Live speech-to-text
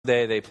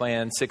Day. They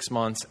plan 6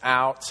 months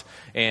out,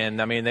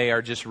 and I mean, they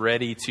are just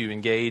ready to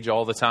engage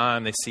all the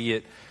time. They see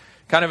it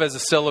kind of as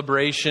a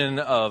celebration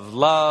of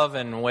love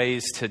and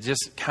ways to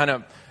just kind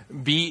of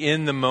be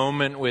in the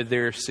moment with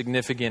their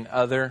significant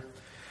other.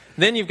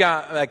 Then you've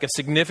got like a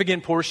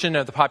significant portion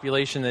of the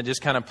population that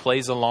just kind of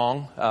plays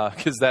along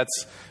because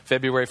that's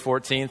February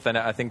 14th, and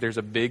I think there's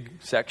a big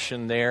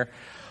section there.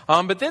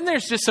 But then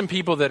there's just some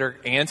people that are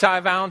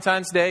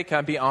anti-Valentine's Day. Can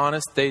I be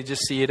honest? They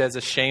just see it as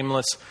a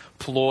shameless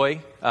ploy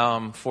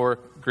for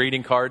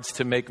greeting cards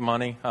to make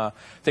money. I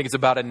think it's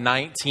about a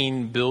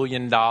 $19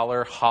 billion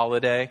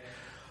holiday.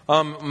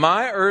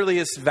 My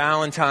earliest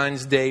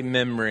Valentine's Day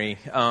memory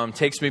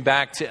takes me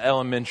back to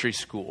elementary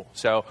school.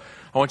 So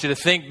I want you to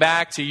think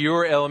back to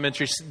your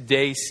elementary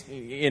days,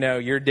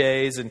 your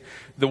days, and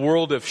the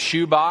world of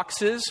shoe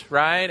boxes,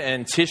 right?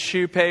 And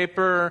tissue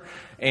paper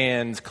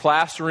and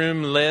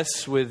classroom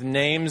lists with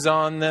names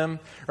on them,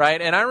 right?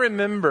 And I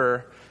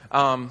remember,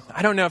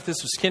 I don't know if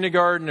this was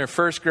kindergarten or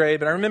first grade,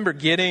 but I remember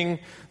getting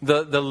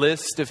the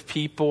list of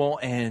people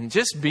and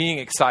just being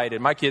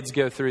excited. My kids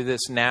go through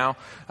this now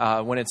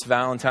when it's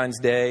Valentine's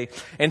Day,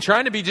 and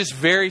trying to be just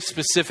very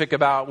specific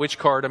about which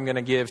card I'm going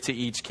to give to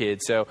each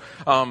kid. So,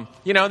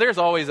 there's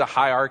always a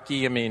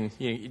hierarchy. I mean,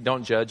 you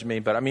don't judge me,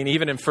 but I mean,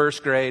 even in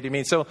first grade,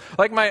 so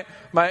like my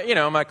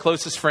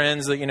closest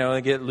friends, they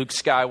get Luke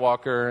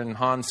Skywalker and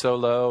Han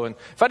Solo. And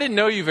if I didn't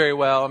know you very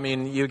well, I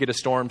mean, you get a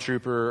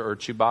Stormtrooper or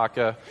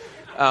Chewbacca.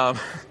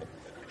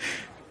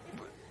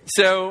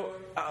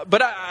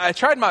 But I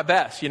tried my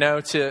best,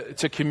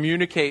 to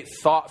communicate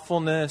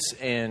thoughtfulness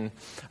and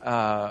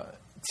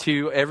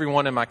to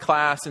everyone in my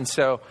class. And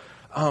so,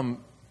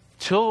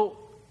 till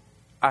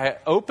I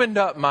opened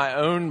up my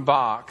own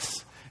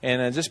box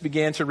and I just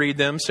began to read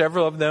them.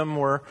 Several of them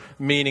were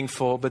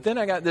meaningful, but then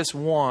I got this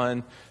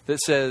one that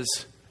says,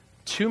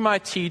 "To my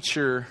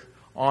teacher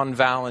on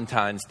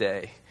Valentine's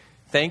Day.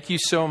 Thank you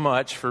so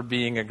much for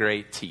being a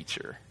great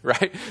teacher,"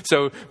 right?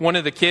 So one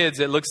of the kids,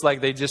 it looks like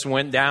they just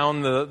went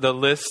down the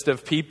list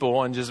of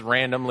people and just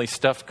randomly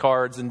stuffed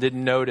cards and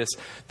didn't notice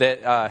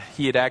that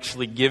he had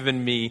actually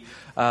given me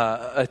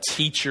a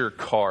teacher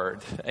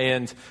card.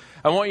 And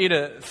I want you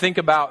to think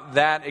about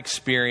that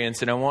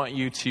experience, and I want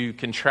you to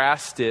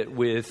contrast it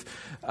with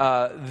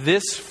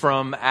this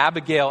from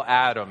Abigail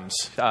Adams.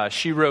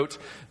 She wrote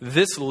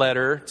this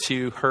letter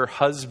to her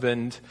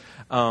husband,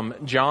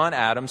 John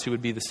Adams, who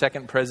would be the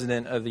second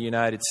president of the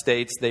United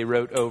States. They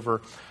wrote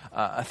over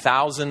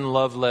 1,000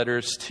 love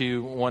letters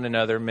to one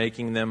another,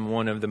 making them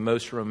one of the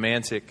most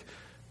romantic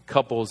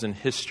couples in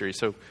history.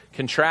 So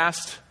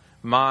contrast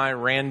my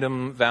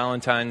random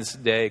Valentine's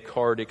Day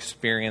card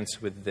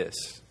experience with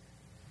this.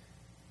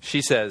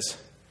 She says,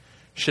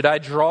 "Should I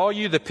draw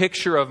you the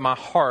picture of my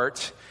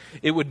heart,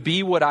 it would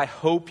be what I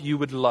hope you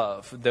would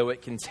love, though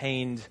it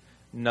contained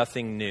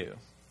nothing new.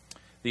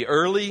 The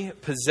early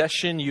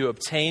possession you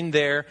obtained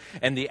there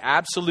and the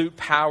absolute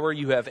power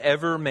you have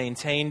ever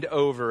maintained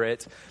over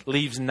it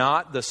leaves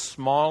not the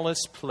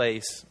smallest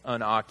place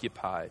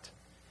unoccupied.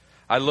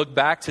 I look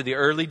back to the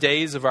early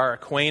days of our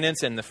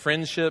acquaintance and the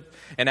friendship,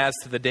 and as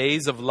to the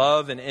days of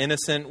love and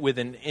innocence, with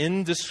an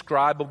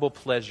indescribable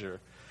pleasure.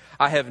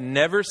 I have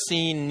never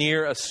seen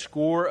near a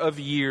score of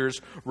years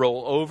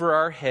roll over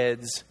our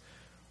heads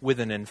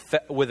with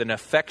an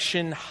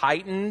affection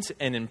heightened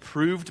and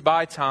improved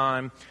by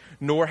time,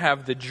 nor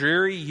have the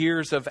dreary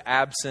years of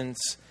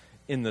absence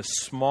in the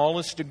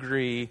smallest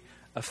degree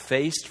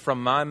effaced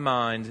from my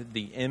mind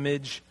the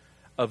image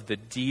of the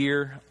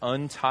dear,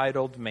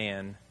 untitled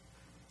man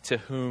to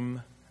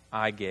whom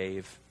I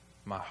gave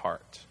my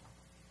heart."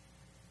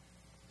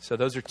 So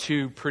those are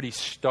two pretty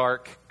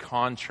stark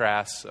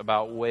contrasts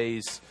about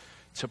ways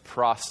to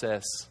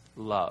process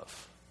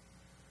love.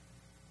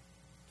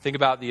 Think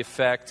about the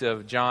effect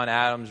of John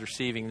Adams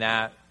receiving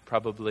that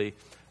probably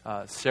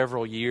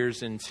several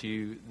years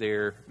into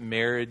their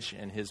marriage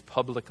and his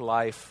public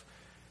life.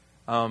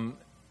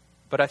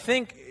 But I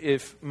think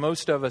if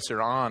most of us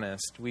are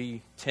honest,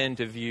 we tend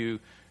to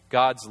view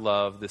God's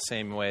love the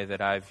same way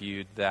that I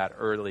viewed that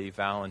early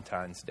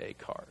Valentine's Day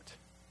card.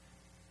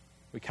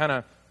 We kind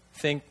of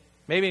think,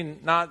 maybe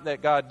not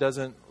that God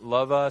doesn't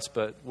love us,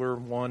 but we're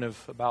one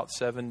of about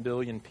 7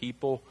 billion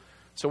people.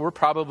 So we're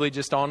probably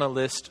just on a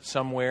list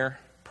somewhere,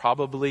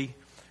 probably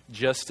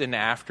just an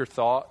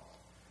afterthought.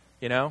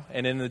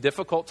 And in the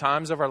difficult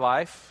times of our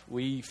life,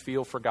 we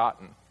feel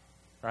forgotten,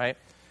 right?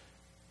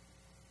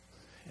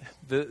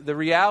 The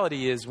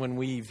reality is when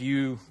we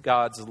view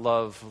God's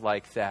love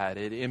like that,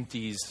 it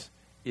empties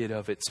it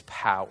of its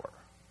power,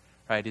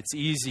 right? It's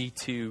easy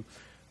to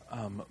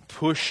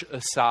push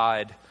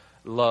aside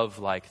love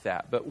like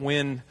that. But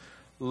when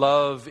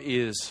love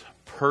is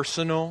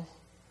personal,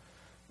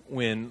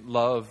 when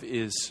love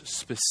is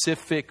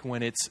specific,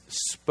 when it's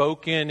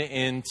spoken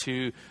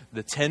into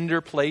the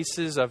tender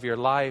places of your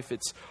life,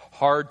 it's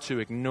hard to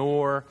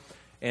ignore.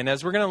 And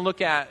as we're going to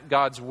look at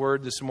God's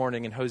word this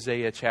morning in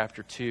Hosea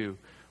chapter 2,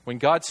 when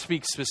God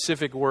speaks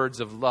specific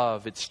words of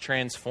love, it's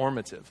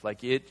transformative.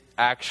 Like it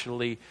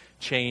actually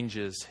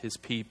changes his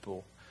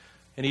people.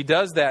 And he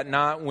does that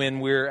not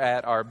when we're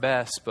at our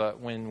best, but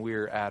when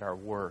we're at our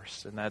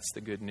worst. And that's the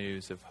good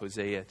news of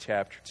Hosea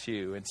chapter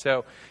 2. And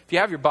so if you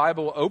have your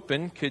Bible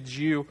open, could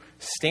you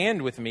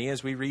stand with me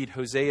as we read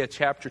Hosea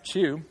chapter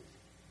 2?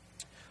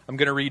 I'm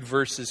going to read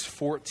verses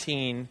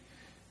 14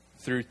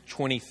 through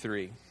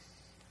 23.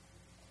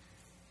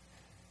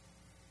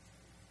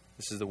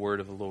 This is the word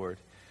of the Lord.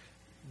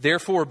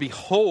 Therefore,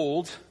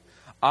 behold,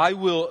 I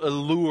will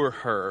allure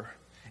her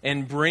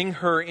and bring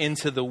her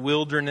into the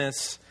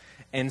wilderness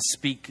and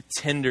speak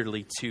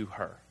tenderly to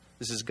her.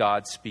 This is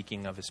God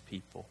speaking of his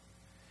people.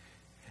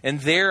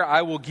 And there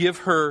I will give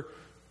her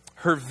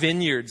her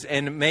vineyards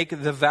and make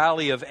the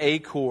valley of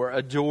Achor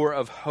a door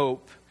of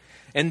hope.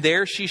 And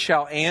there she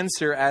shall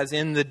answer as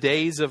in the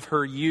days of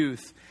her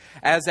youth,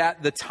 as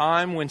at the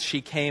time when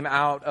she came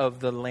out of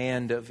the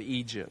land of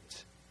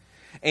Egypt.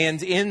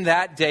 And in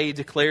that day,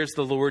 declares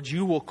the Lord,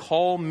 you will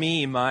call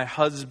me my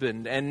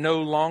husband, and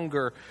no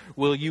longer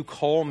will you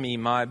call me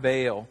my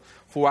Baal.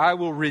 For I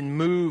will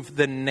remove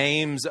the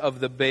names of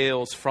the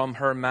Baals from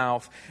her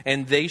mouth,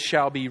 and they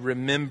shall be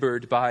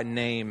remembered by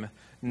name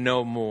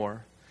no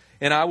more.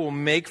 And I will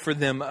make for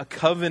them a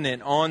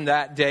covenant on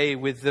that day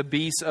with the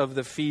beasts of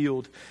the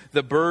field,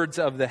 the birds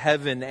of the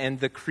heaven, and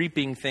the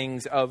creeping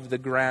things of the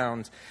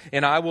ground.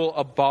 And I will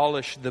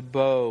abolish the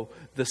bow,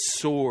 the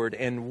sword,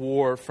 and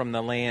war from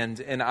the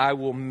land. And I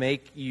will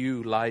make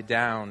you lie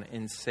down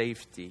in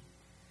safety.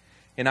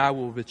 And I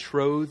will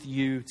betroth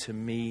you to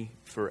me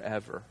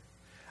forever.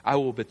 I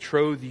will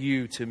betroth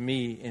you to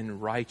me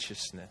in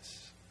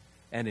righteousness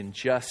and in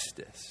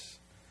justice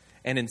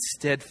and in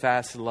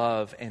steadfast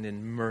love and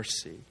in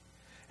mercy.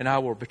 And I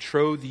will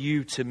betroth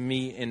you to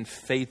me in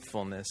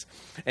faithfulness,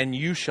 and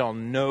you shall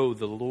know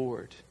the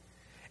Lord.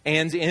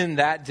 And in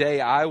that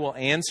day I will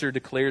answer,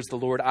 declares the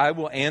Lord. I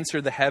will answer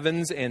the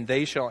heavens, and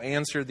they shall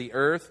answer the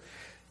earth.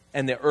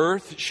 And the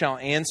earth shall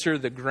answer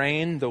the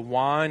grain, the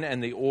wine,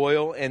 and the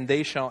oil, and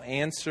they shall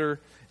answer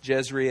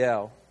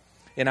Jezreel.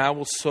 And I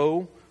will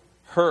sow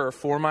her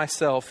for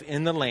myself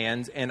in the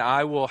land, and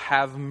I will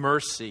have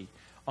mercy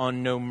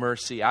on no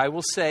mercy. I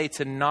will say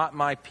to not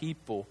my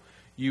people,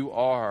 you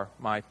are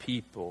my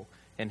people,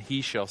 and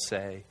he shall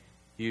say,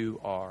 you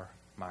are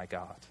my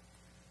God.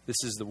 This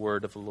is the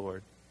word of the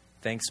Lord.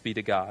 Thanks be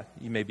to God.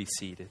 You may be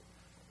seated.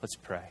 Let's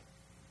pray.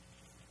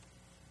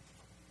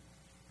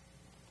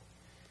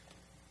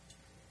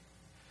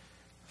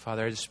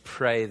 Father, I just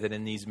pray that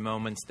in these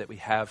moments that we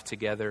have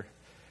together,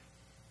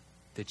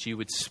 that you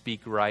would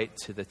speak right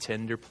to the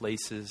tender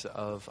places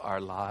of our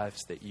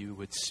lives, that you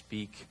would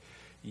speak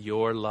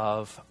your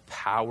love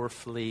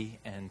powerfully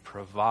and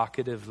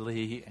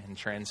provocatively and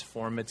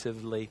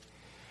transformatively.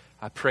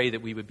 I pray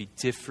that we would be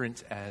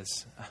different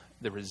as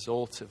the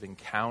result of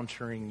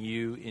encountering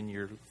you in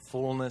your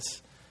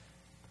fullness.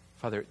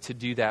 Father, to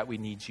do that, we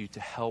need you to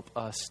help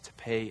us to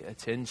pay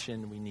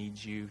attention. We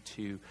need you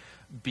to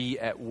be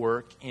at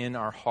work in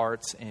our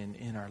hearts and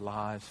in our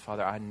lives.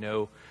 Father, I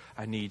know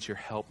I need your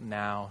help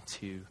now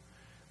to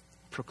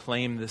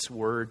proclaim this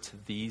word to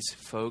these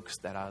folks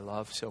that I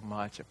love so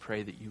much. I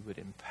pray that you would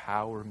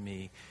empower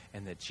me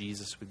and that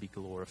Jesus would be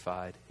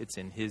glorified. It's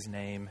in his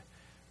name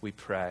we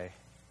pray.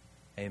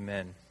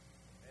 Amen.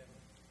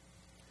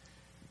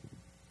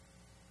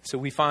 So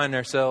we find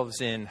ourselves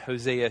in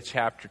Hosea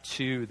chapter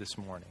 2 this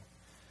morning.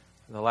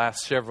 In the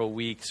last several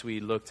weeks,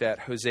 we looked at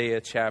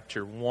Hosea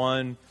chapter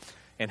 1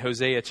 and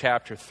Hosea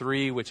chapter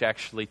 3, which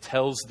actually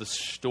tells the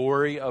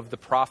story of the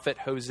prophet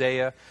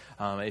Hosea.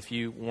 If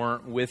you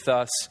weren't with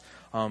us,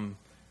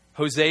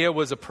 Hosea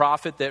was a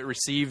prophet that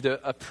received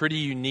a pretty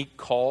unique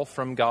call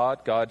from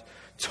God. God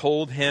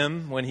told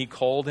him when he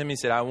called him, he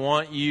said, I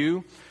want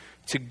you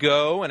to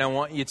go and I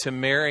want you to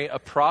marry a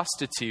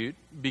prostitute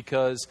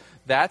because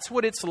that's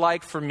what it's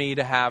like for me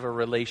to have a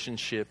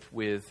relationship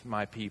with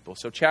my people.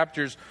 So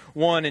chapters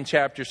 1 and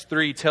chapters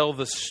 3 tell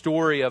the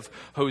story of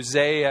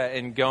Hosea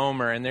and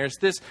Gomer. And there's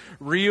this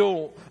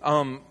real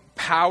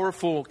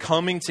powerful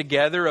coming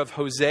together of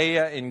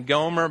Hosea and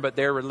Gomer, but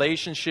their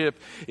relationship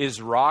is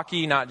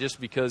rocky, not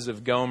just because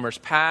of Gomer's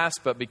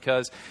past, but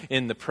because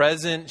in the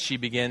present, she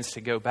begins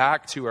to go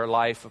back to her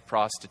life of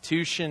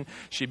prostitution.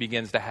 She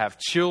begins to have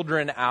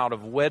children out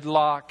of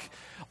wedlock.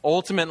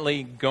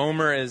 Ultimately,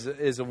 Gomer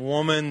is a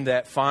woman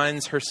that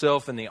finds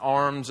herself in the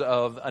arms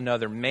of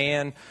another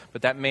man,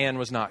 but that man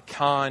was not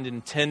kind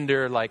and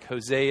tender like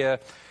Hosea.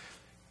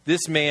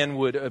 This man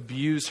would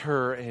abuse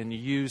her and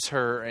use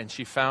her, and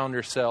she found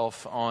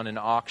herself on an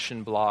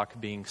auction block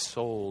being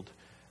sold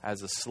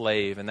as a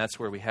slave. And that's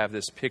where we have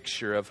this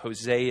picture of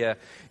Hosea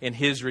and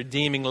his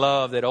redeeming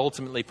love that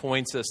ultimately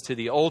points us to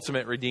the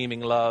ultimate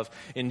redeeming love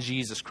in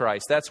Jesus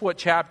Christ. That's what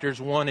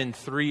chapters 1 and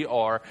 3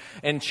 are.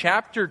 And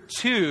chapter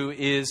 2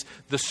 is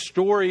the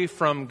story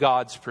from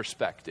God's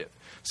perspective.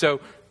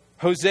 So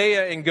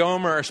Hosea and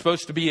Gomer are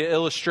supposed to be an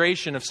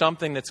illustration of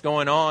something that's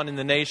going on in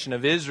the nation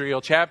of Israel.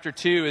 Chapter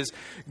 2 is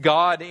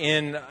God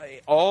in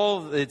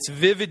all its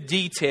vivid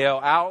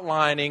detail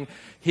outlining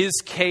his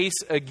case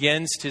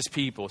against his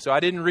people. So I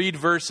didn't read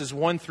verses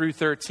 1 through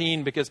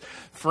 13 because,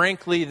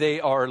 frankly, they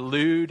are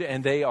lewd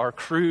and they are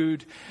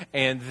crude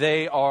and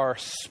they are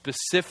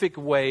specific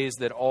ways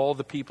that all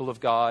the people of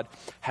God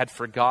had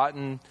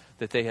forgotten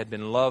that they had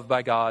been loved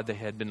by God. They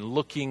had been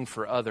looking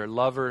for other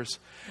lovers.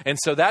 And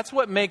so that's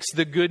what makes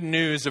the good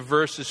news of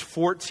verses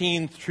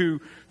 14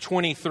 through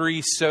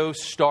 23 so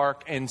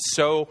stark and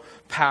so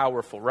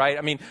powerful, right?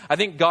 I mean, I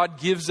think God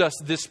gives us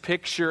this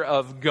picture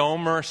of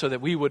Gomer so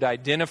that we would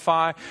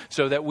identify,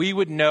 so that we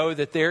would know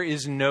that there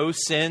is no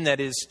sin that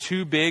is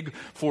too big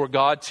for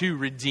God to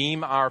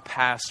redeem our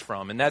past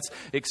from. And that's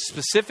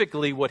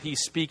specifically what he's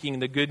speaking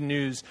the good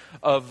news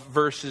of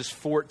verses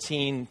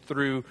 14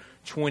 through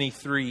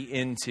 23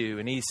 into.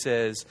 And he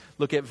says,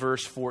 look at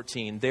verse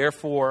 14.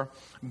 Therefore,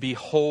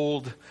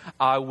 behold,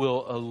 I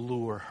will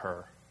allure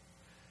her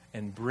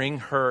and bring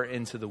her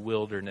into the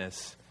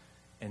wilderness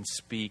and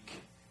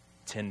speak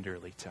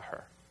tenderly to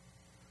her.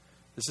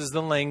 This is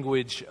the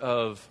language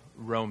of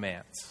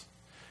romance.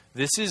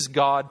 This is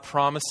God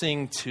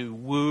promising to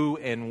woo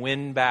and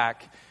win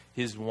back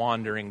his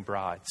wandering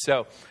bride.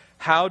 So,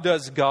 how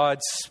does God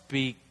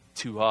speak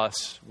to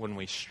us when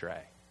we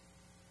stray?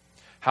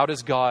 How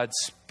does God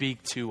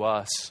speak to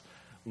us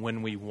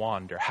when we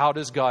wander? How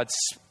does God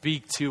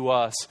speak to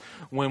us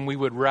when we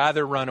would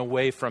rather run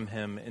away from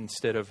him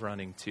instead of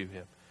running to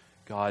him?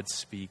 God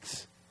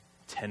speaks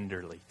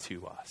tenderly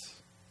to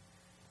us.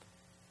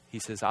 He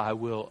says, I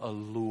will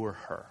allure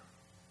her.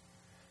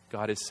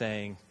 God is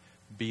saying,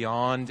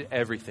 beyond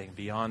everything,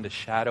 beyond the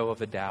shadow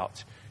of a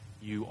doubt,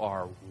 you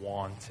are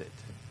wanted.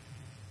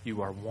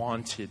 You are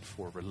wanted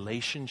for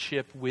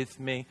relationship with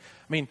me.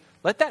 I mean,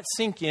 let that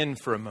sink in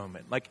for a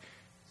moment.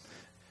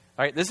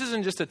 All right, this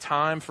isn't just a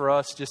time for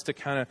us just to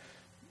kind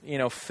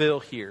of, fill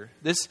here.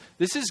 This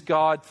is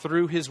God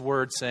through his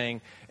word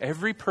saying,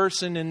 every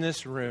person in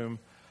this room,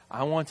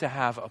 I want to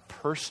have a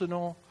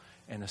personal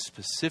and a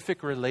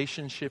specific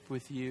relationship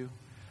with you.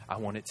 I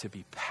want it to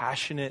be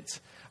passionate.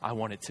 I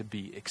want it to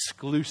be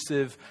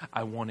exclusive.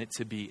 I want it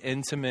to be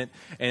intimate.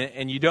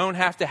 And you don't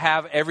have to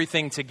have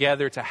everything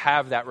together to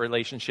have that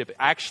relationship.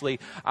 Actually,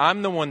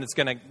 I'm the one that's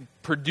going to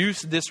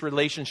produce this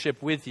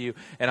relationship with you,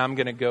 and I'm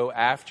going to go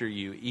after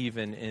you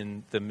even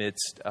in the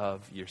midst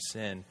of your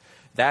sin.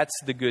 That's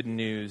the good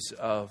news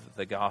of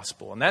the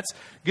gospel. And that's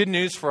good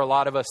news for a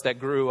lot of us that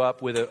grew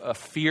up with a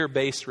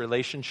fear-based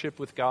relationship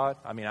with God.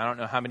 I mean, I don't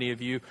know how many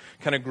of you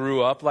kind of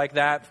grew up like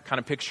that, kind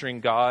of picturing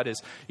God as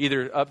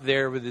either up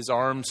there with his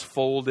arms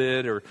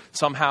folded or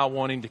somehow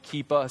wanting to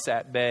keep us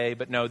at bay.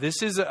 But no,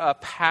 this is a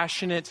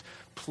passionate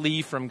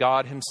plea from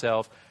God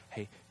himself.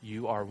 Hey,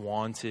 you are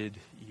wanted,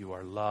 you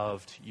are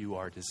loved, you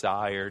are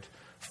desired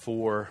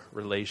for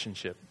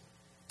relationship.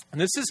 And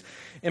this is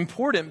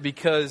important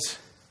because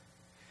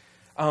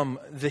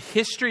the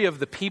history of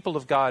the people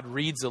of God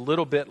reads a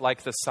little bit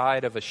like the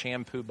side of a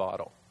shampoo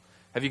bottle.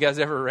 Have you guys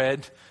ever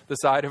read the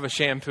side of a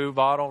shampoo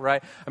bottle,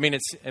 right? I mean,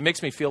 it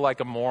makes me feel like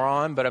a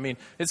moron, but I mean,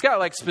 it's got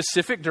like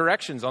specific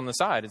directions on the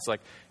side. It's like,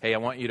 hey, I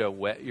want you to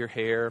wet your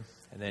hair,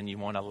 and then you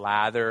want to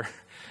lather,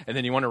 and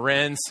then you want to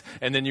rinse,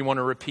 and then you want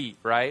to repeat,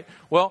 right?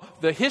 Well,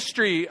 the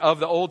history of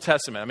the Old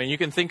Testament, I mean, you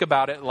can think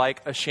about it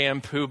like a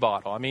shampoo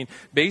bottle. I mean,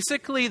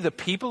 basically the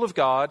people of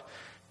God,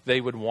 they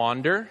would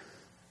wander,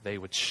 they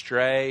would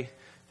stray,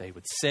 they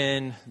would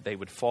sin, they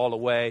would fall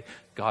away.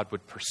 God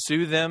would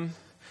pursue them.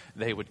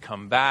 They would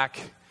come back.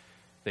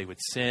 They would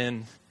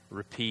sin,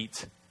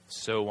 repeat,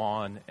 so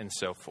on and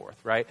so forth,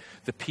 right?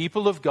 The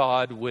people of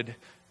God would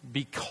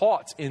be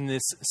caught in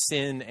this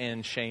sin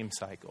and shame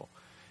cycle.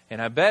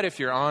 And I bet if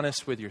you're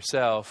honest with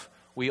yourself,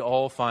 we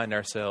all find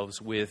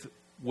ourselves with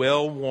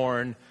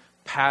well-worn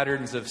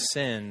patterns of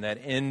sin that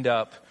end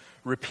up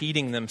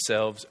repeating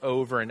themselves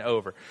over and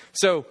over.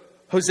 So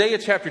Hosea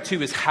chapter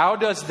 2 is how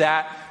does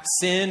that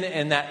sin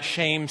and that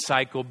shame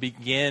cycle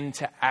begin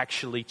to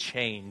actually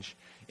change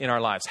in our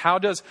lives? How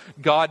does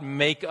God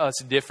make us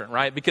different,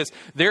 right? Because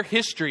their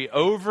history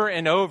over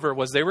and over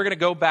was they were going to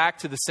go back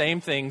to the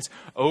same things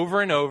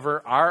over and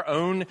over. Our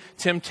own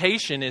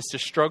temptation is to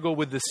struggle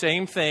with the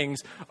same things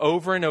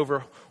over and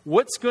over.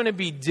 What's going to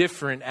be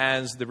different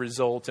as the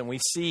result? And we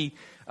see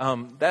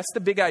that's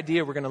the big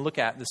idea we're going to look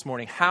at this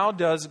morning. How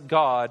does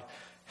God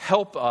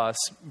help us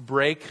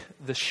break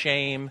the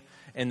shame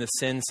and the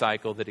sin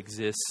cycle that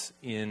exists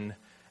in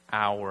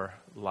our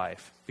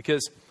life?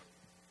 Because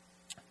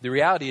the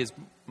reality is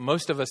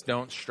most of us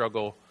don't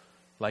struggle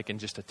like in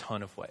just a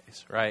ton of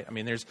ways, right? I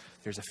mean, there's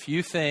a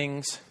few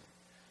things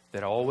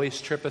that always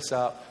trip us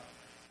up.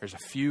 There's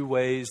a few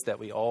ways that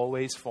we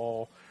always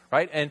fall,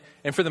 right? And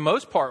for the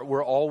most part,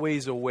 we're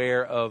always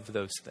aware of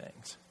those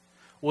things.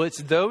 Well,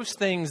 it's those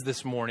things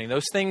this morning,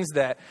 those things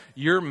that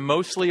you're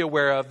mostly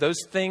aware of,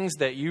 those things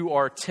that you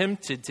are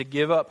tempted to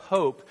give up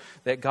hope,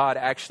 that God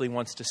actually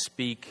wants to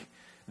speak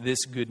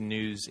this good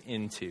news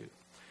into.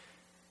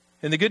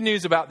 And the good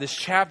news about this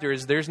chapter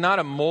is there's not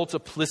a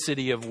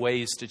multiplicity of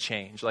ways to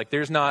change. Like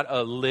there's not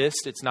a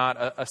list. It's not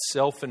a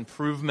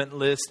self-improvement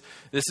list.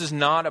 This is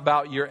not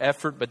about your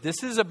effort, but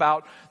this is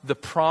about the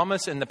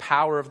promise and the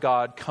power of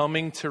God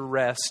coming to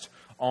rest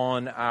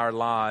on our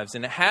lives.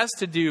 And it has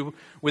to do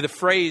with a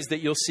phrase that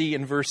you'll see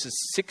in verses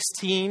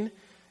 16,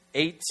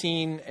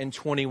 18, and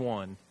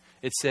 21.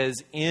 It says,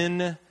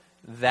 in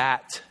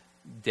that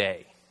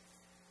day.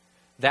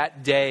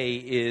 That day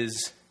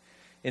is,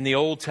 in the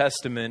Old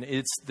Testament,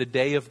 it's the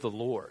day of the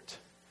Lord.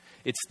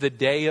 It's the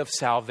day of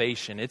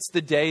salvation. It's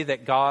the day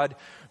that God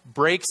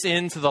breaks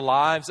into the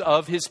lives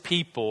of his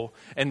people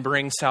and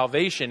brings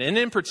salvation. And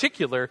in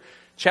particular,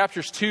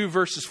 chapters 2,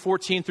 verses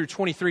 14 through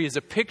 23 is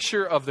a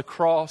picture of the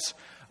cross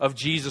of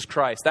Jesus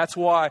Christ. That's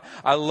why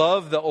I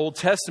love the Old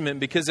Testament,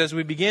 because as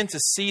we begin to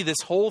see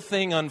this whole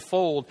thing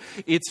unfold,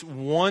 it's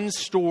one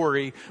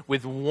story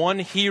with one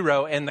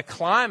hero, and the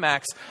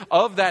climax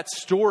of that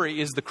story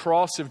is the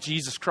cross of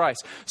Jesus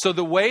Christ. So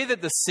the way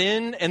that the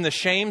sin and the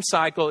shame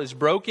cycle is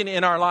broken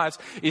in our lives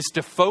is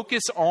to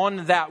focus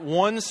on that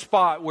one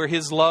spot where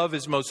his love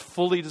is most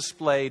fully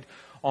displayed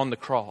on the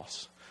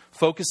cross.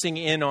 Focusing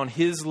in on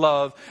his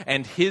love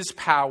and his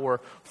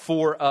power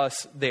for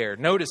us there.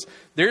 Notice,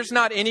 there's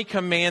not any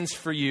commands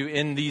for you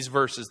in these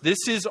verses.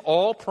 This is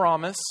all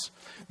promise.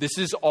 This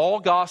is all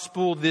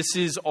gospel. This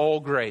is all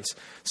grace.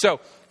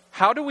 So,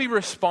 how do we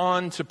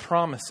respond to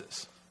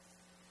promises?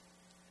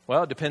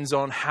 Well, it depends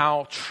on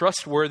how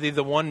trustworthy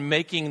the one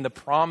making the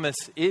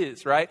promise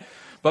is, right?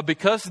 But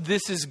because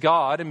this is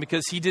God, and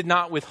because he did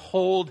not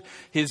withhold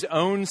his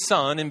own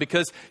son, and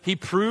because he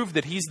proved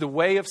that he's the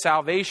way of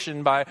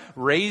salvation by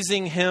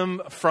raising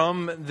him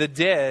from the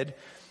dead,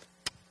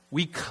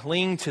 we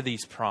cling to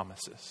these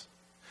promises.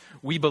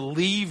 We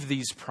believe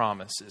these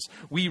promises.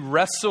 We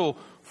wrestle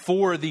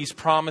for these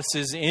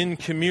promises in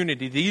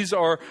community. These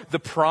are the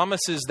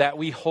promises that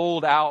we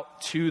hold out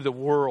to the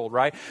world,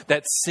 right?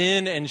 That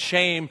sin and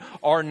shame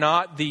are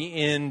not the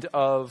end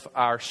of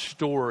our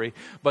story,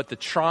 but the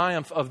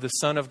triumph of the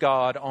Son of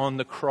God on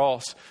the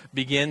cross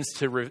begins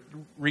to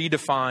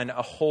redefine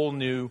a whole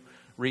new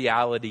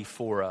reality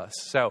for us.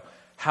 So,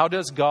 how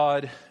does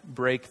God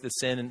break the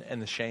sin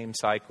and the shame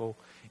cycle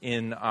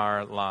in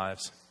our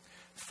lives?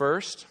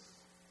 First,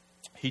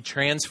 he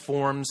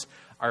transforms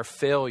our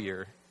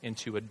failure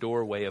into a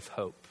doorway of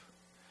hope.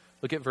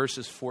 Look at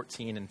verses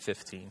 14 and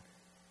 15.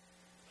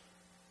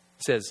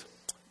 It says,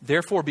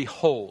 therefore,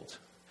 behold,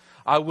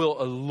 I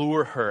will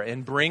allure her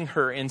and bring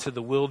her into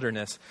the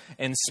wilderness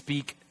and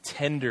speak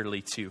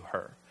tenderly to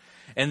her.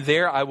 And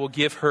there I will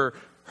give her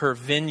her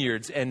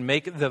vineyards and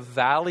make the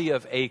valley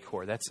of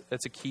Achor.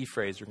 That's a key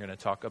phrase we're going to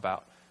talk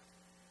about.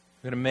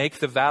 We're going to make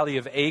the valley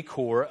of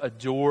Achor a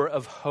door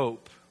of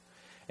hope.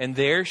 And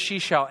there she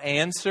shall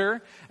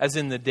answer as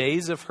in the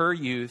days of her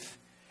youth,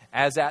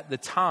 as at the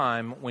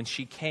time when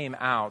she came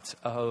out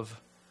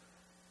of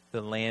the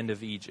land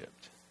of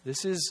Egypt.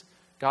 This is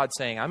God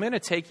saying, I'm going to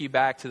take you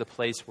back to the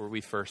place where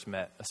we first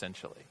met,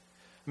 essentially.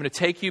 I'm going to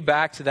take you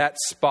back to that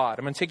spot.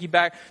 I'm going to take you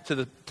back to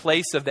the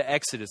place of the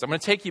Exodus. I'm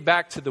going to take you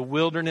back to the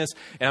wilderness,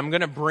 and I'm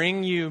going to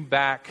bring you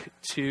back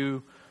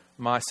to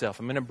myself.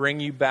 I'm going to bring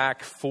you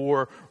back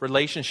for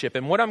relationship.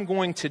 And what I'm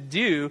going to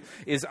do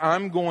is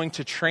I'm going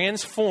to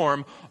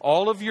transform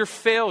all of your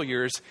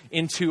failures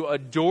into a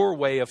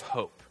doorway of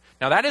hope.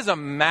 Now, that is a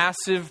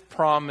massive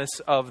promise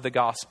of the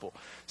gospel.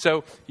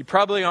 So you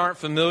probably aren't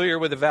familiar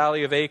with the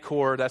Valley of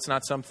Achor. That's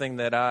not something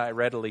that I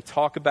readily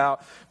talk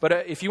about.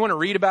 But if you want to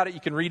read about it, you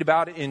can read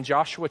about it in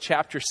Joshua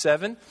chapter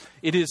 7.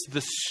 It is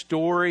the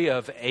story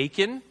of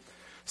Achan.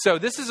 So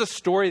this is a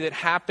story that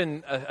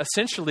happened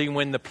essentially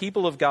when the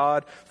people of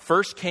God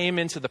first came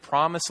into the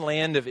promised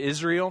land of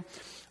Israel.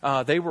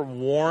 They were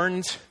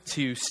warned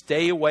to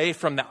stay away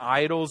from the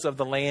idols of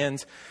the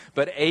land.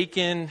 But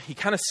Achan, he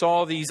kind of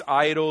saw these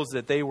idols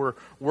that they were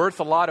worth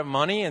a lot of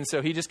money. And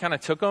so he just kind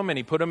of took them and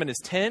he put them in his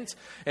tent.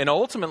 And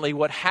ultimately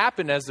what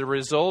happened as a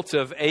result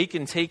of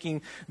Achan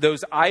taking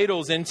those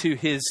idols into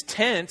his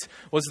tent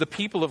was the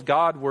people of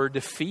God were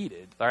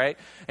defeated. All right.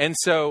 And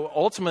so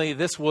ultimately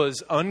this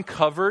was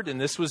uncovered and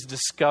this was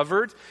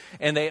discovered.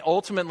 And they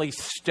ultimately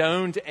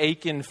stoned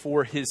Achan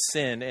for his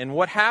sin. And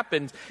what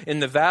happened in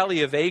the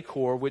Valley of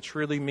Achor, which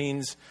really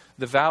means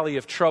the Valley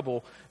of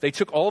Trouble, they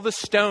took all the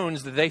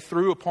stones that they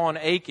threw upon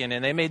Achan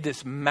and they made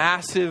this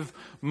massive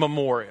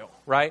memorial,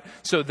 right?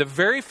 So the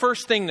very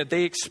first thing that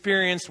they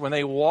experienced when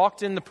they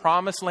walked in the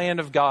promised land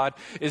of God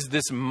is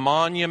this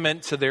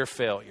monument to their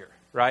failure,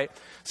 right?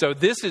 So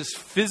this is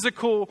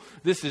physical,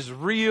 this is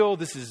real,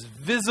 this is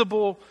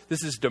visible,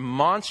 this is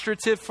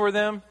demonstrative for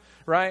them,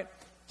 right?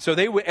 So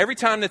they would, every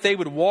time that they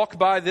would walk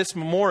by this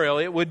memorial,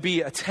 it would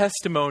be a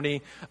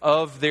testimony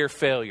of their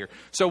failure.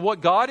 So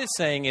what God is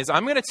saying is,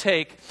 I'm going to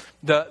take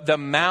the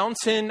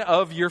mountain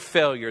of your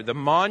failure, the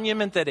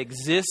monument that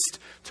exists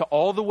to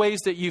all the ways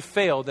that you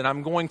failed, and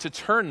I'm going to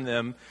turn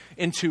them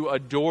into a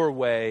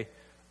doorway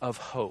of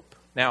hope.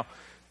 Now,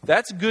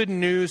 That's good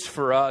news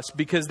for us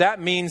because that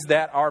means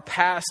that our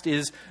past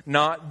is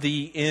not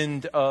the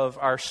end of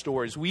our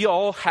stories. We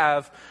all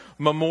have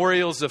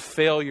memorials of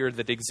failure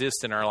that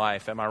exist in our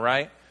life. Am I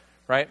right?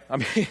 Right? I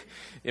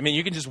mean,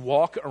 you can just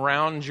walk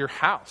around your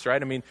house,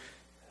 right? I mean,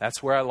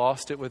 that's where I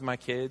lost it with my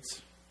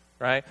kids,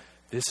 right?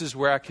 This is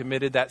where I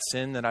committed that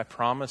sin that I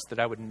promised that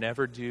I would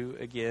never do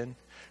again,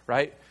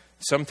 right?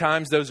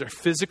 Sometimes those are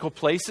physical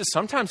places.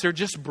 Sometimes they're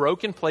just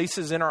broken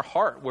places in our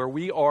heart where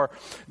we are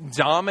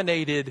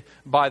dominated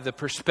by the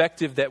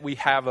perspective that we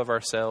have of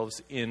ourselves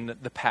in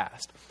the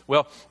past.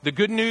 Well, the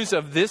good news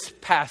of this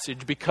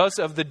passage, because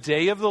of the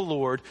day of the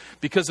Lord,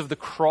 because of the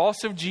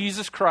cross of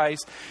Jesus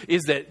Christ,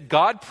 is that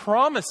God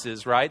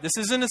promises, right? This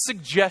isn't a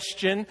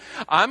suggestion.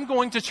 I'm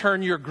going to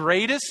turn your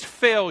greatest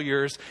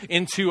failures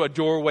into a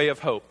doorway of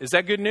hope. Is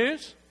that good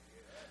news?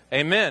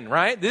 Amen,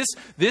 right?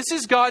 This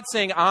is God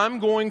saying, I'm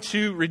going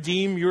to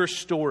redeem your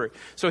story.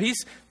 So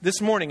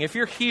this morning, if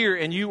you're here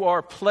and you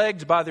are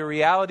plagued by the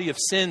reality of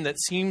sin that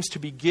seems to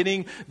be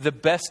getting the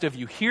best of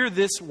you, hear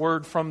this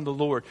word from the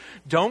Lord.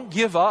 Don't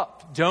give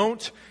up.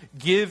 Don't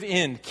give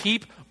in.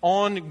 Keep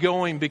on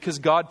going because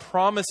God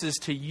promises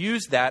to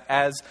use that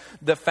as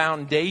the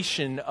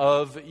foundation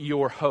of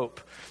your hope.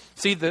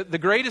 See, the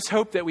greatest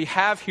hope that we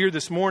have here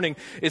this morning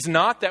is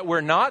not that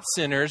we're not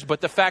sinners, but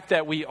the fact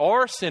that we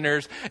are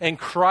sinners and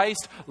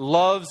Christ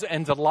loves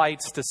and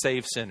delights to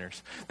save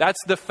sinners.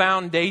 That's the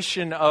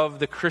foundation of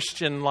the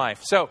Christian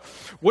life. So,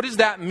 what does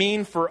that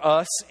mean for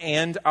us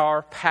and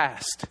our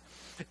past?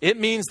 It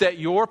means that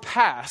your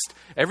past,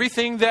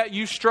 everything that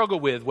you struggle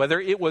with, whether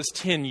it was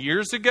 10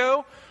 years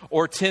ago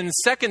or 10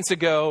 seconds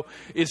ago,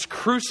 is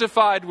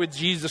crucified with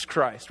Jesus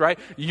Christ, right?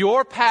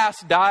 Your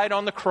past died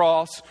on the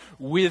cross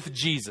with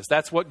Jesus.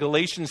 That's what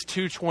Galatians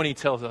 2:20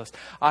 tells us.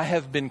 I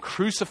have been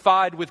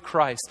crucified with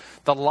Christ.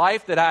 The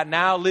life that I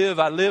now live,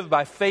 I live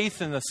by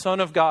faith in the Son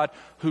of God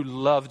who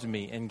loved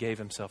me and gave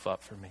himself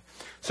up for me.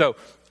 So,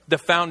 the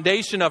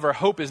foundation of our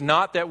hope is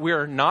not that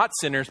we're not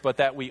sinners, but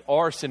that we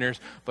are sinners,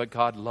 but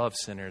God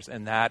loves sinners,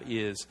 and that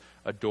is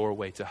a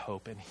doorway to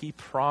hope. And he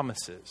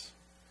promises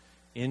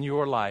in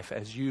your life,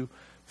 as you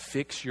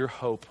fix your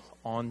hope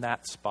on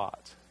that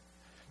spot,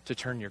 to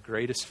turn your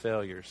greatest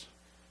failures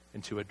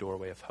into a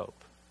doorway of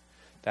hope.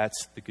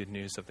 That's the good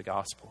news of the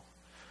gospel.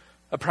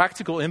 A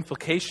practical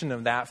implication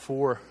of that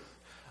for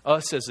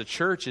us as a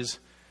church is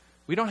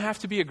we don't have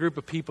to be a group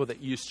of people that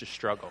used to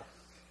struggle,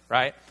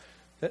 right?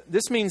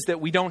 This means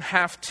that we don't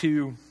have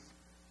to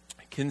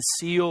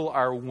conceal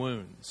our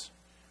wounds,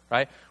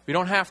 right? We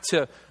don't have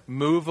to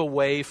move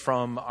away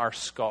from our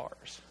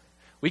scars.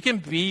 We can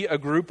be a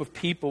group of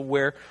people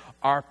where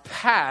our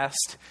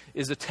past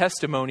is a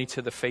testimony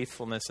to the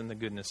faithfulness and the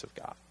goodness of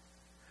God.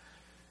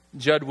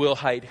 Jud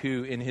Wilhite,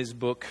 who in his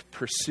book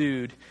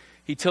Pursued,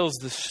 he tells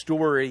the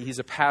story, he's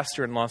a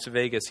pastor in Las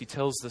Vegas, he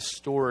tells the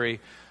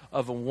story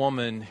of a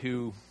woman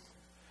who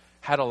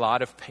had a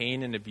lot of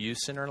pain and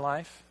abuse in her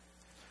life.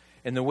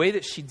 And the way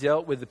that she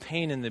dealt with the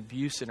pain and the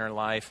abuse in her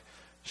life,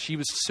 she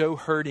was so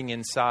hurting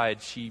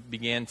inside, she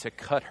began to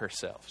cut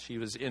herself. She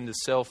was into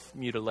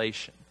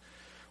self-mutilation.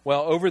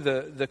 Well, over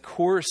the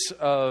course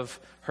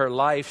of her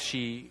life,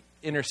 she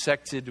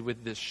intersected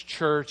with this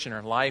church and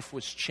her life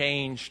was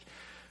changed.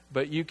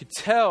 But you could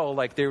tell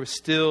like there was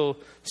still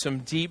some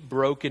deep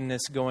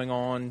brokenness going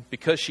on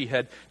because she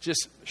had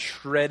just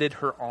shredded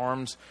her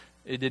arms.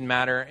 It didn't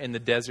matter. In the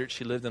desert,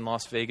 she lived in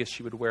Las Vegas.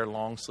 She would wear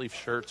long sleeve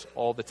shirts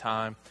all the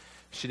time.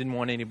 She didn't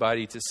want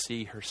anybody to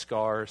see her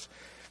scars.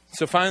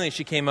 So finally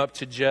she came up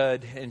to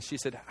Jud and she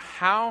said,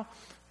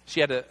 she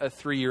had a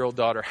 3-year-old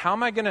daughter. How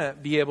am I going to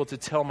be able to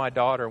tell my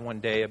daughter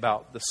one day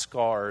about the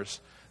scars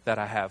that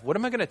I have? What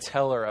am I going to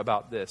tell her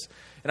about this?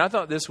 And I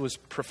thought this was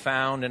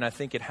profound and I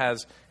think it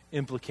has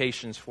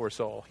implications for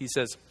us all. He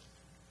says,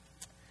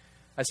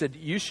 I said,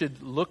 you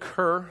should look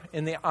her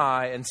in the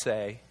eye and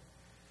say,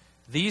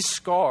 these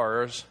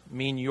scars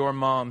mean your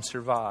mom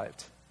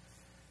survived.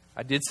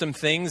 I did some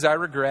things I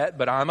regret,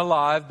 but I'm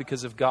alive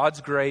because of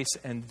God's grace,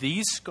 and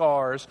these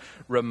scars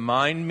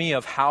remind me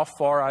of how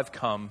far I've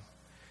come.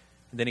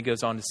 And then he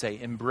goes on to say,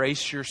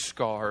 embrace your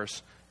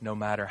scars, no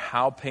matter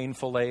how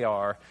painful they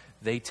are.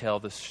 They tell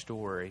the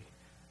story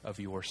of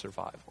your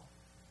survival.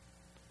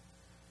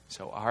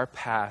 So our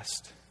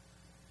past,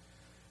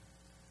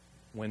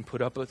 when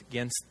put up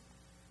against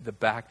the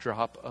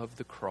backdrop of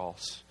the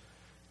cross,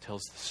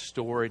 tells the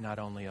story not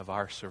only of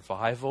our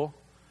survival,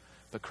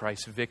 but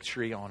Christ's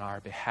victory on our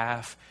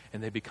behalf,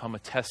 and they become a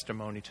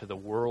testimony to the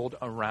world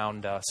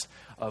around us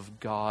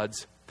of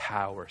God's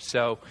power.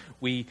 So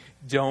we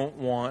don't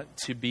want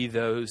to be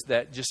those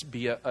that just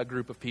be a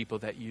group of people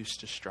that used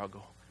to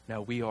struggle.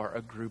 No, we are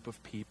a group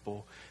of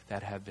people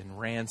that have been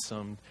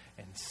ransomed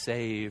and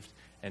saved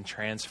and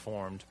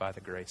transformed by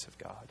the grace of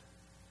God.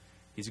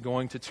 He's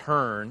going to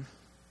turn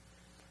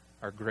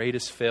our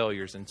greatest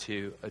failures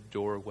into a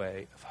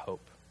doorway of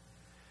hope.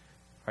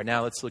 All right,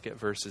 now let's look at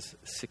verses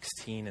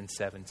 16 and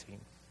 17.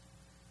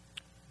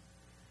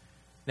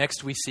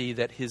 Next, we see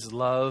that his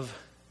love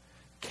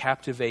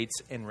captivates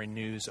and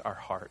renews our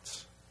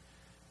hearts.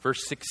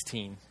 Verse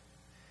 16,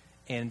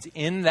 And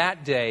in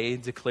that day,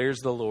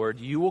 declares the Lord,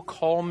 you will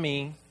call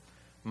me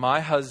my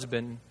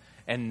husband,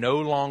 and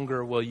no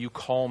longer will you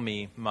call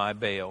me my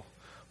Baal.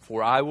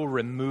 For I will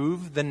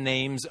remove the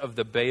names of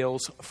the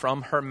Baals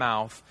from her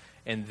mouth,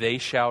 and they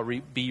shall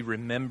be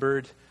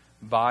remembered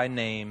by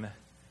name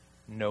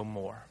no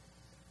more.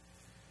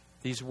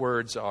 These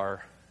words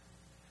are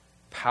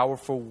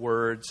powerful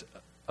words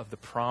of the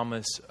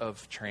promise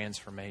of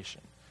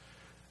transformation.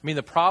 I mean,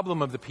 the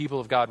problem of the people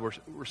of God were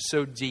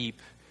so deep.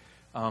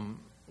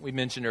 We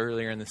mentioned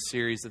earlier in the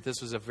series that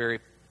this was a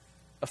very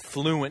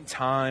affluent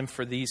time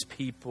for these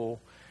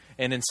people.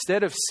 And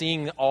instead of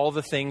seeing all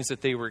the things that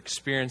they were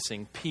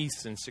experiencing,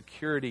 peace and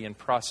security and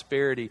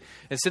prosperity,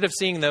 instead of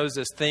seeing those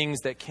as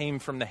things that came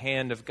from the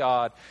hand of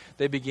God,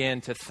 they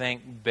began to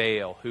thank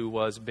Baal, who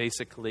was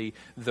basically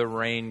the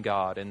rain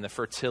god and the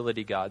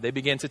fertility god. They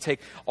began to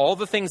take all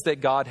the things that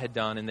God had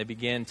done and they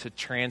began to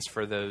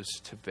transfer those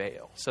to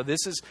Baal. So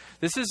this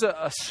is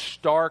a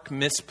stark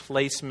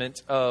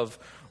misplacement of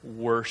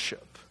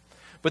worship.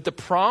 But the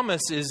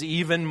promise is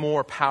even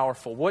more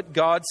powerful. What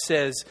God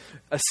says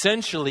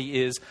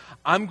essentially is,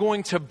 I'm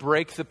going to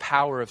break the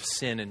power of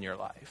sin in your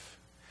life.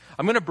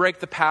 I'm going to break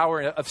the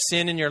power of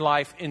sin in your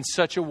life in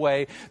such a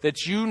way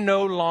that you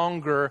no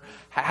longer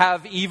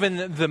have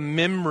even the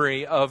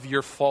memory of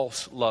your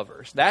false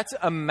lovers. That's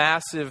a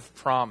massive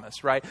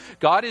promise, right?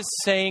 God is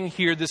saying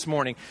here this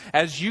morning,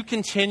 as you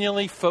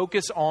continually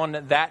focus on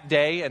that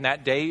day, and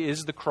that day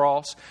is the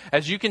cross,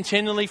 as you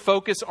continually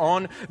focus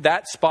on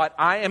that spot,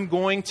 I am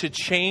going to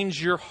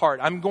change your heart.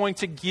 I'm going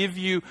to give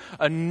you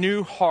a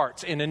new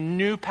heart and a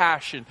new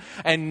passion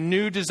and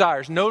new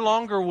desires. No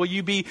longer will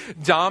you be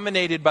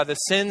dominated by the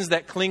sins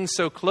that cling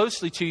so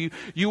closely to you.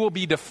 You will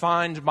be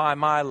defined by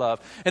my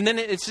love. And then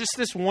it's just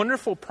this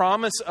wonderful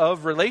promise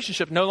of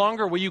relationship. No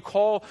longer will you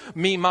call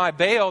me my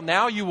Baal.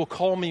 Now you will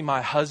call me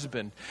my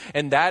husband.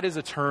 And that is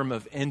a term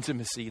of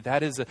intimacy.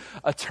 That is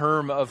a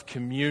term of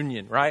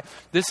communion, right?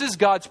 This is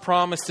God's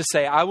promise to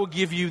say, I will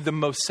give you the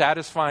most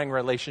satisfying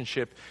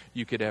relationship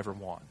you could ever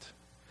want.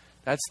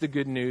 That's the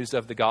good news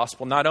of the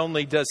gospel. Not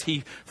only does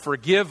he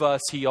forgive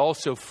us, he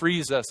also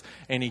frees us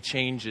and he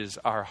changes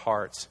our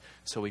hearts.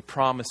 So he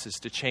promises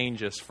to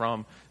change us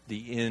from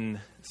the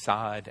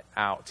inside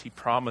out. He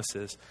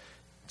promises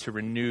to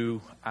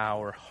renew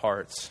our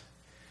hearts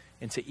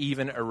and to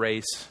even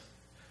erase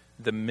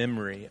the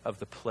memory of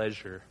the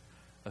pleasure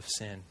of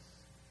sin.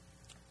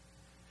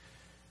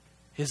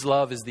 His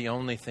love is the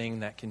only thing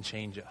that can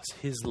change us.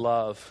 His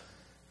love,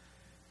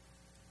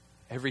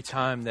 every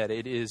time that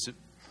it is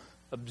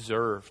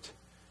observed,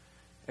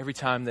 every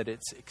time that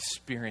it's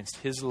experienced,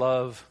 his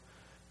love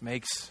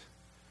makes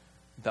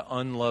the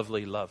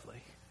unlovely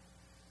lovely.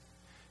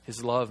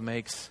 His love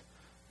makes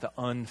the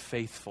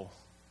unfaithful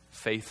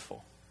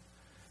faithful.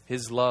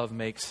 His love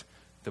makes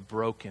the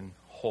broken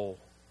whole.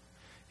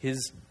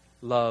 His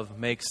love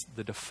makes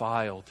the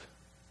defiled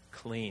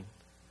clean.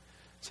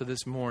 So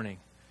this morning,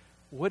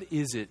 what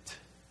is it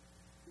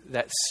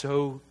that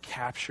so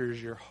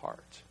captures your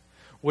heart?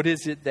 What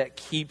is it that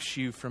keeps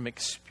you from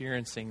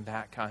experiencing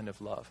that kind of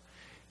love?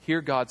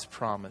 Hear God's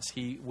promise.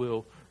 He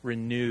will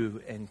renew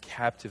and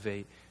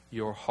captivate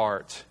your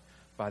heart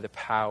by the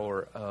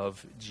power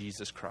of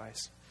Jesus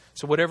Christ.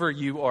 So whatever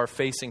you are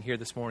facing here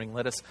this morning,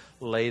 let us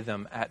lay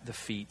them at the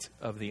feet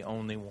of the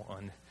only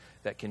one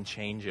that can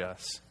change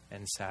us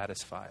and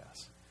satisfy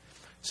us.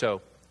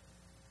 So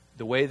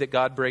the way that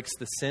God breaks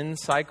the sin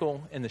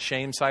cycle and the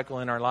shame cycle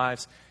in our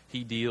lives,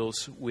 he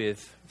deals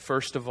with,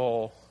 first of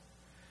all,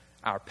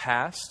 our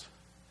past.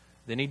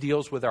 Then he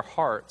deals with our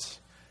hearts.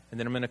 And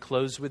then I'm going to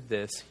close with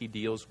this. He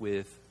deals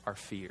with our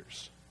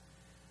fears.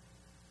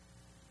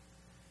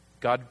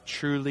 God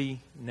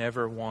truly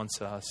never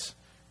wants us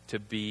to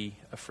be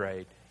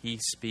afraid. He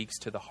speaks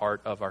to the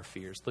heart of our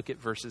fears. Look at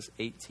verses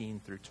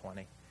 18 through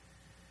 20. It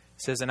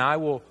says, "And I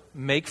will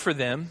make for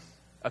them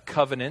a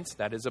covenant,"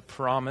 that is a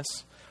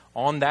promise,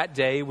 "on that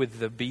day with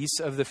the beasts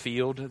of the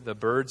field, the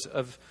birds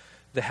of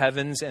the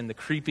heavens, and the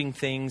creeping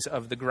things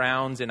of the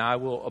grounds, and I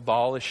will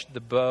abolish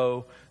the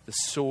bow, the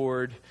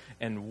sword,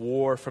 and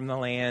war from the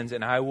lands,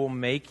 and I will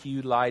make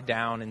you lie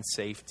down in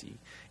safety,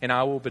 and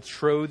I will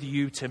betroth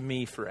you to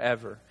me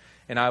forever,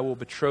 and I will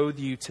betroth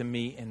you to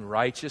me in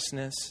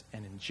righteousness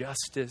and in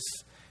justice,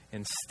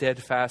 in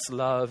steadfast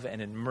love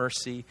and in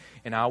mercy,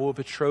 and I will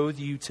betroth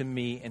you to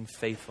me in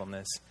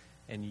faithfulness,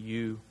 and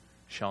you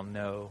shall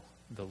know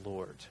the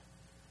Lord."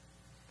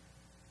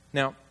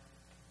 Now,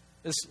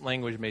 this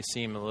language may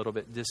seem a little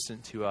bit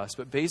distant to us,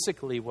 but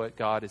basically what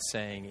God is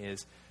saying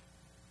is,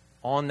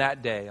 on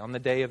that day, on the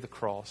day of the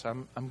cross,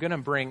 I'm going to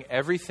bring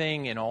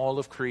everything in all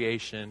of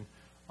creation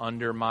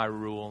under my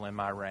rule and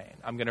my reign.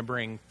 I'm going to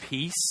bring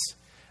peace.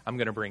 I'm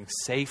going to bring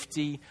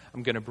safety.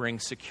 I'm going to bring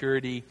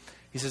security.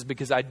 He says,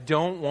 because I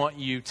don't want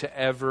you to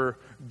ever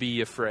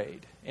be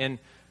afraid. And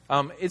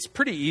it's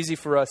pretty easy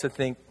for us to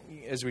think,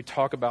 as we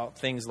talk about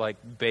things like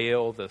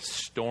Baal, the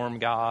storm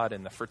god,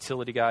 and the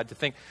fertility god, to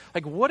think,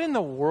 like, what in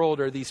the world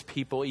are these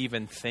people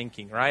even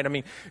thinking, right? I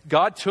mean,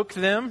 God took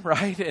them,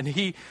 right? And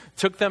he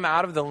took them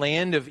out of the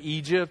land of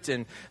Egypt,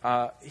 and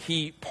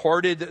he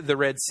parted the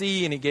Red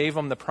Sea, and he gave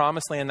them the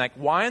promised land. Like,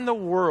 why in the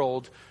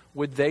world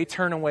would they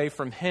turn away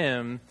from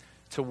him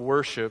to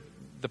worship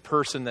the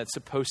person that's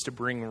supposed to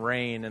bring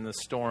rain and the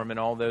storm and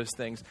all those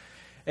things?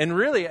 And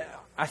really,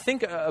 I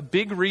think a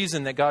big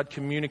reason that God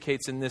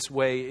communicates in this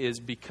way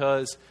is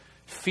because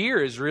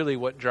fear is really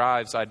what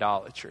drives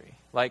idolatry.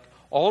 Like,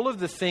 all of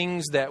the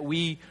things that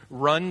we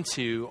run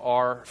to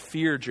are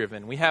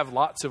fear-driven. We have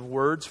lots of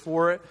words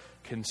for it: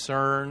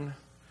 concern,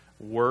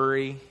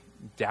 worry,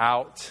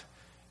 doubt,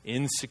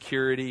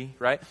 insecurity,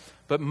 right?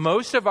 But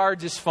most of our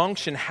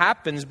dysfunction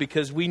happens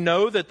because we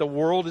know that the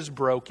world is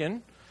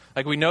broken.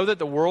 Like, we know that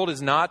the world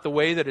is not the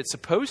way that it's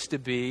supposed to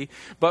be,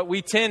 but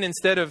we tend,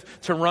 instead of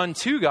to run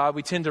to God,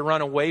 we tend to run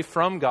away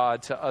from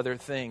God to other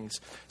things.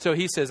 So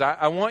he says,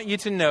 I want you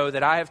to know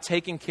that I have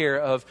taken care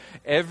of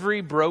every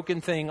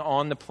broken thing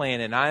on the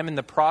planet, and I am in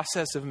the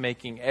process of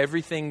making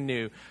everything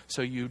new.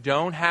 So you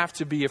don't have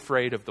to be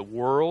afraid of the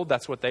world.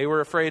 That's what they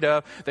were afraid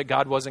of, that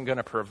God wasn't going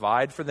to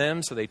provide for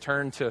them. So they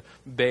turned to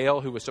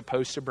Baal, who was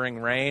supposed to bring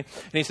rain.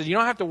 And he said, you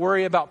don't have to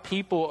worry about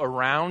people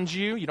around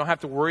you. You don't have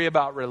to worry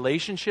about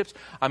relationships.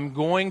 I'm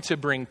going to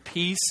bring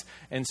peace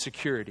and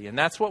security. And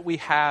that's what we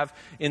have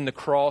in the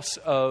cross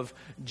of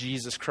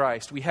Jesus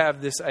Christ. We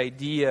have this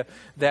idea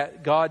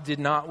that God did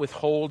not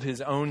withhold his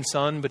own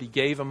son, but he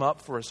gave him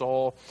up for us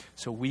all,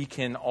 so we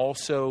can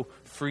also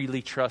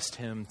freely trust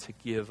him to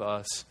give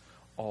us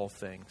all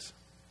things.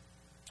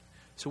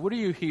 So what are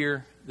you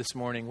here this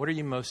morning? What are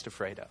you most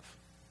afraid of?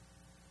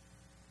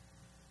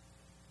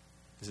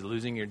 Is it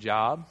losing your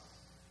job?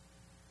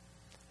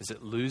 Is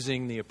it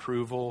losing the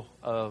approval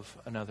of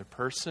another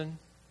person?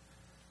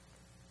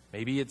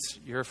 Maybe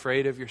you're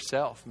afraid of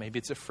yourself.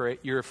 Maybe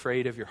you're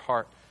afraid of your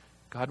heart.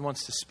 God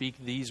wants to speak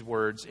these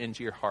words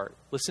into your heart.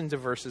 Listen to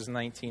verses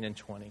 19 and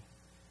 20.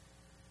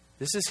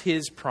 This is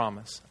his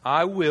promise.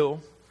 I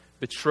will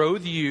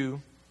betroth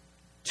you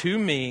to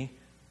me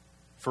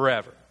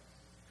forever.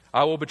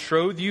 I will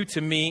betroth you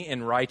to me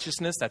in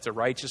righteousness. That's a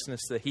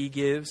righteousness that he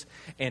gives.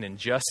 And in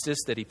justice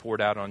that he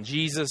poured out on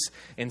Jesus.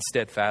 In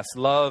steadfast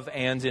love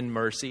and in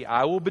mercy.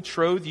 I will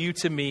betroth you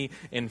to me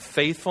in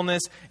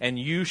faithfulness, and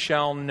you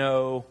shall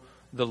know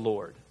the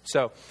Lord.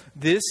 So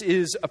this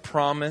is a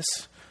promise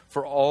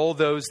for all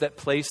those that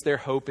place their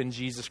hope in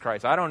Jesus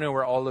Christ. I don't know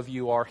where all of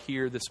you are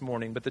here this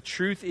morning, but the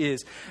truth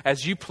is,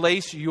 as you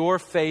place your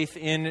faith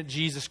in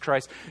Jesus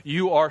Christ,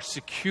 you are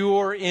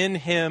secure in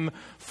him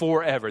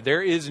forever.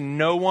 There is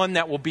no one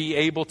that will be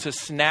able to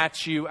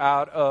snatch you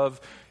out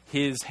of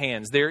his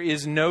hands. There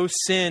is no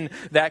sin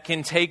that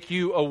can take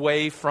you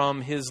away from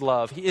his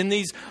love. In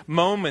these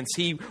moments,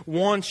 he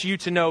wants you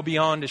to know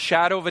beyond a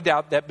shadow of a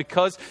doubt that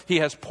because he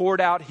has poured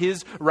out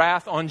his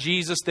wrath on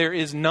Jesus, there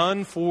is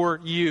none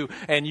for you.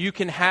 And you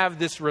can have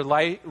this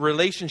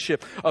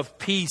relationship of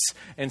peace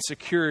and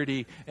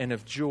security and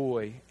of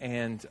joy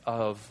and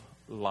of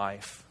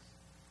life.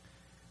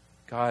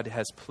 God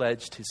has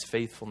pledged his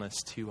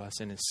faithfulness to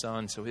us in his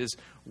Son, so his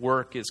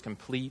work is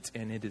complete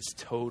and it is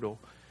total.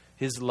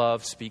 His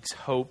love speaks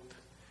hope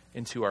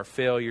into our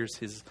failures.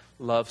 His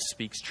love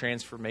speaks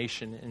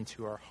transformation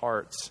into our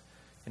hearts.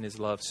 And his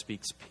love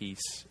speaks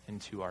peace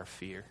into our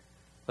fear.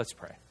 Let's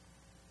pray.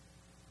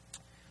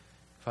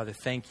 Father,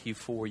 thank you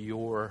for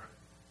your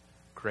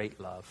great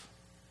love.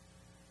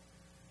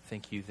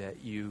 Thank you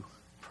that you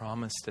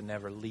promise to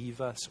never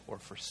leave us or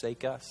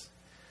forsake us.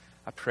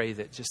 I pray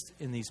that just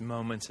in these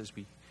moments as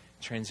we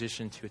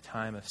transition to a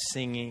time of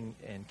singing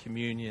and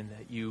communion,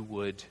 that you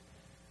would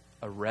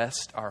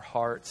arrest our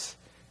hearts,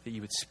 that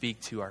you would speak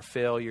to our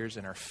failures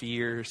and our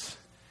fears,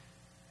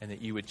 and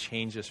that you would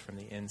change us from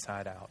the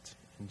inside out.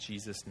 In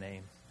Jesus'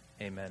 name,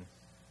 amen.